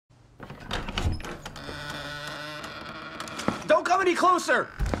Don't come any closer!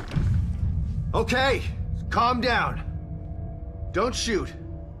 Okay, calm down. Don't shoot.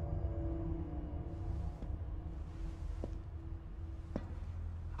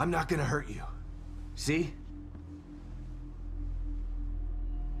 I'm not gonna hurt you. See?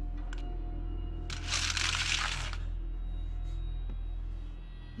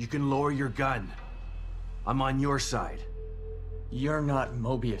 You can lower your gun. I'm on your side. You're not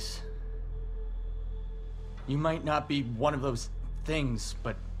Mobius. You might not be one of those things,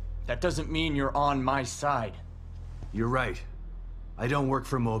 but that doesn't mean you're on my side. You're right. I don't work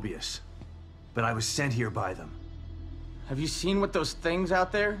for Mobius, but I was sent here by them. Have you seen what those things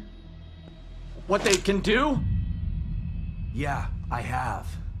out there? What they can do? Yeah, I have.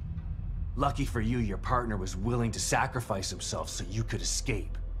 Lucky for you, your partner was willing to sacrifice himself so you could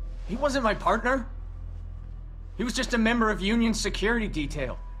escape. He wasn't my partner. He was just a member of Union security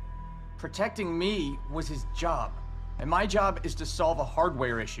detail. Protecting me was his job, and my job is to solve a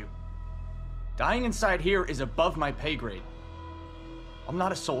hardware issue. Dying inside here is above my pay grade. I'm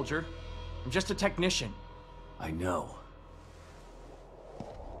not a soldier. I'm just a technician. I know.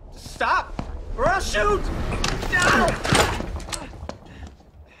 Stop! Or I'll shoot! No!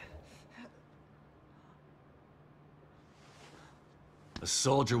 A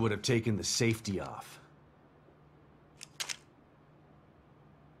soldier would have taken the safety off.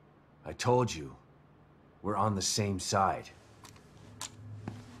 I told you, we're on the same side.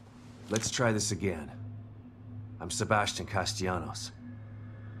 Let's try this again. I'm Sebastian Castellanos.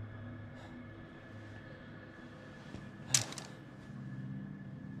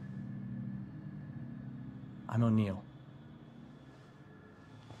 I'm O'Neill.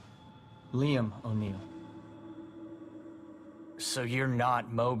 Liam O'Neill. So you're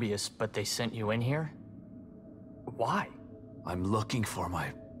not Mobius, but they sent you in here? Why? I'm looking for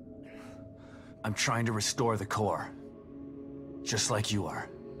I'm trying to restore the core. Just like you are.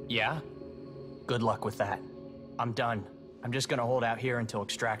 Yeah? Good luck with that. I'm done. I'm just gonna hold out here until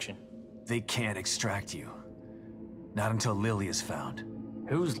extraction. They can't extract you. Not until Lily is found.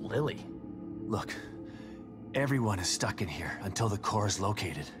 Who's Lily? Look, everyone is stuck in here until the core is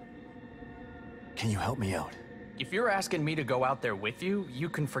located. Can you help me out? If you're asking me to go out there with you, you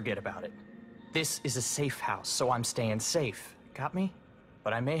can forget about it. This is a safe house, so I'm staying safe. Got me?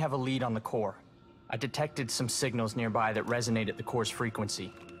 But I may have a lead on the core. I detected some signals nearby that resonate at the core's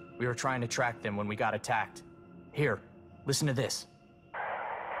frequency. We were trying to track them when we got attacked. Here, listen to this.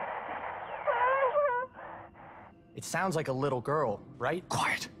 It sounds like a little girl, right?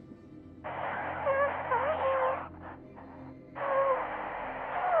 Quiet.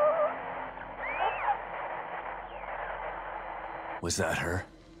 Was that her?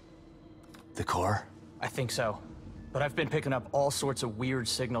 The core? I think so. But I've been picking up all sorts of weird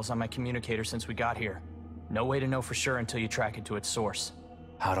signals on my communicator since we got here. No way to know for sure until you track it to its source.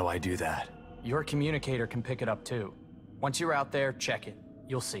 How do I do that? Your communicator can pick it up too. Once you're out there, check it.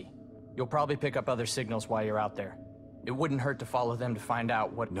 You'll see. You'll probably pick up other signals while you're out there. It wouldn't hurt to follow them to find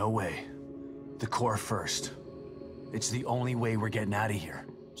out what— No way. The core first. It's the only way we're getting out of here.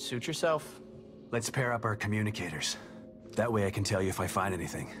 Suit yourself. Let's pair up our communicators. That way I can tell you if I find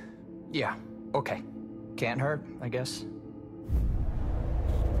anything. Yeah, okay. Can't hurt, I guess.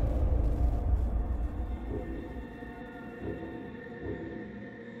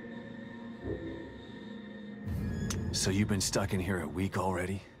 So you've been stuck in here a week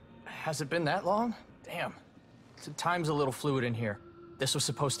already? Has it been that long? Damn. Time's a little fluid in here. This was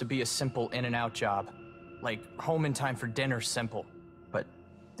supposed to be a simple in-and-out job. Like, home in time for dinner simple. But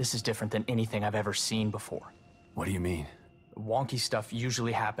this is different than anything I've ever seen before. What do you mean? Wonky stuff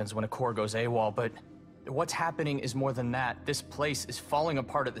usually happens when a core goes AWOL, but what's happening is more than that. This place is falling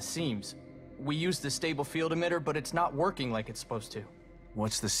apart at the seams. We used the stable field emitter, but it's not working like it's supposed to.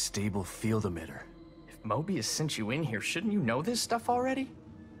 What's the stable field emitter? If Mobius sent you in here, shouldn't you know this stuff already?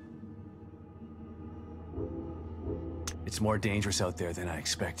 It's more dangerous out there than I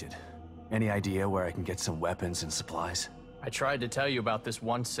expected. Any idea where I can get some weapons and supplies? I tried to tell you about this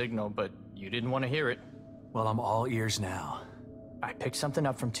one signal, but you didn't want to hear it. Well, I'm all ears now. I picked something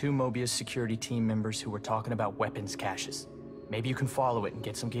up from 2 Mobius security team members who were talking about weapons caches. Maybe you can follow it and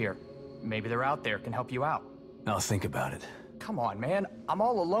get some gear. Maybe they're out there, can help you out. I'll think about it. Come on, man. I'm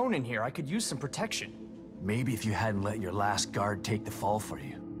all alone in here. I could use some protection. Maybe if you hadn't let your last guard take the fall for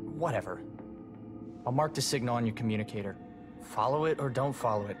you. Whatever. I'll mark the signal on your communicator. Follow it or don't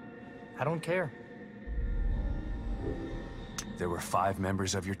follow it. I don't care. There were 5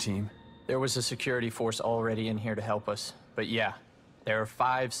 members of your team? There was a security force already in here to help us. But yeah, there are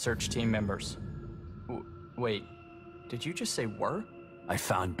 5 search team members. Wait, did you just say were? I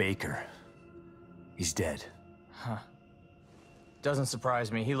found Baker. He's dead. Huh. Doesn't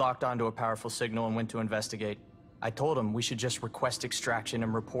surprise me. He locked onto a powerful signal and went to investigate. I told him we should just request extraction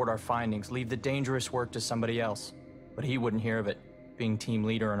and report our findings, leave the dangerous work to somebody else. But he wouldn't hear of it, being team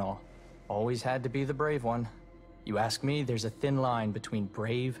leader and all. Always had to be the brave one. You ask me, there's a thin line between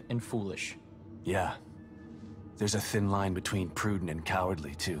brave and foolish. Yeah. There's a thin line between prudent and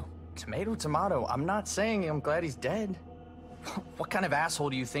cowardly, too. Tomato, tomato. I'm not saying I'm glad he's dead. What kind of asshole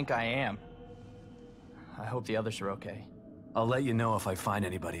do you think I am? I hope the others are okay. I'll let you know if I find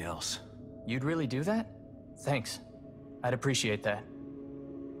anybody else. You'd really do that? Thanks. I'd appreciate that.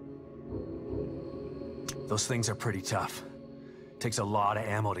 Those things are pretty tough. Takes a lot of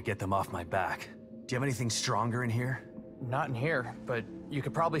ammo to get them off my back. Do you have anything stronger in here? Not in here, but you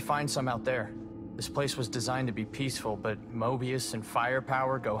could probably find some out there. This place was designed to be peaceful, but Mobius and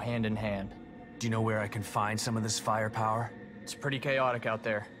firepower go hand in hand. Do you know where I can find some of this firepower? It's pretty chaotic out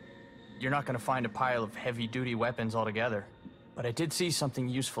there. You're not gonna find a pile of heavy-duty weapons altogether. But I did see something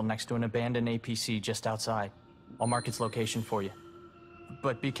useful next to an abandoned APC just outside. I'll mark its location for you.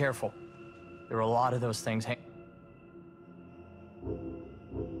 But be careful. There are a lot of those things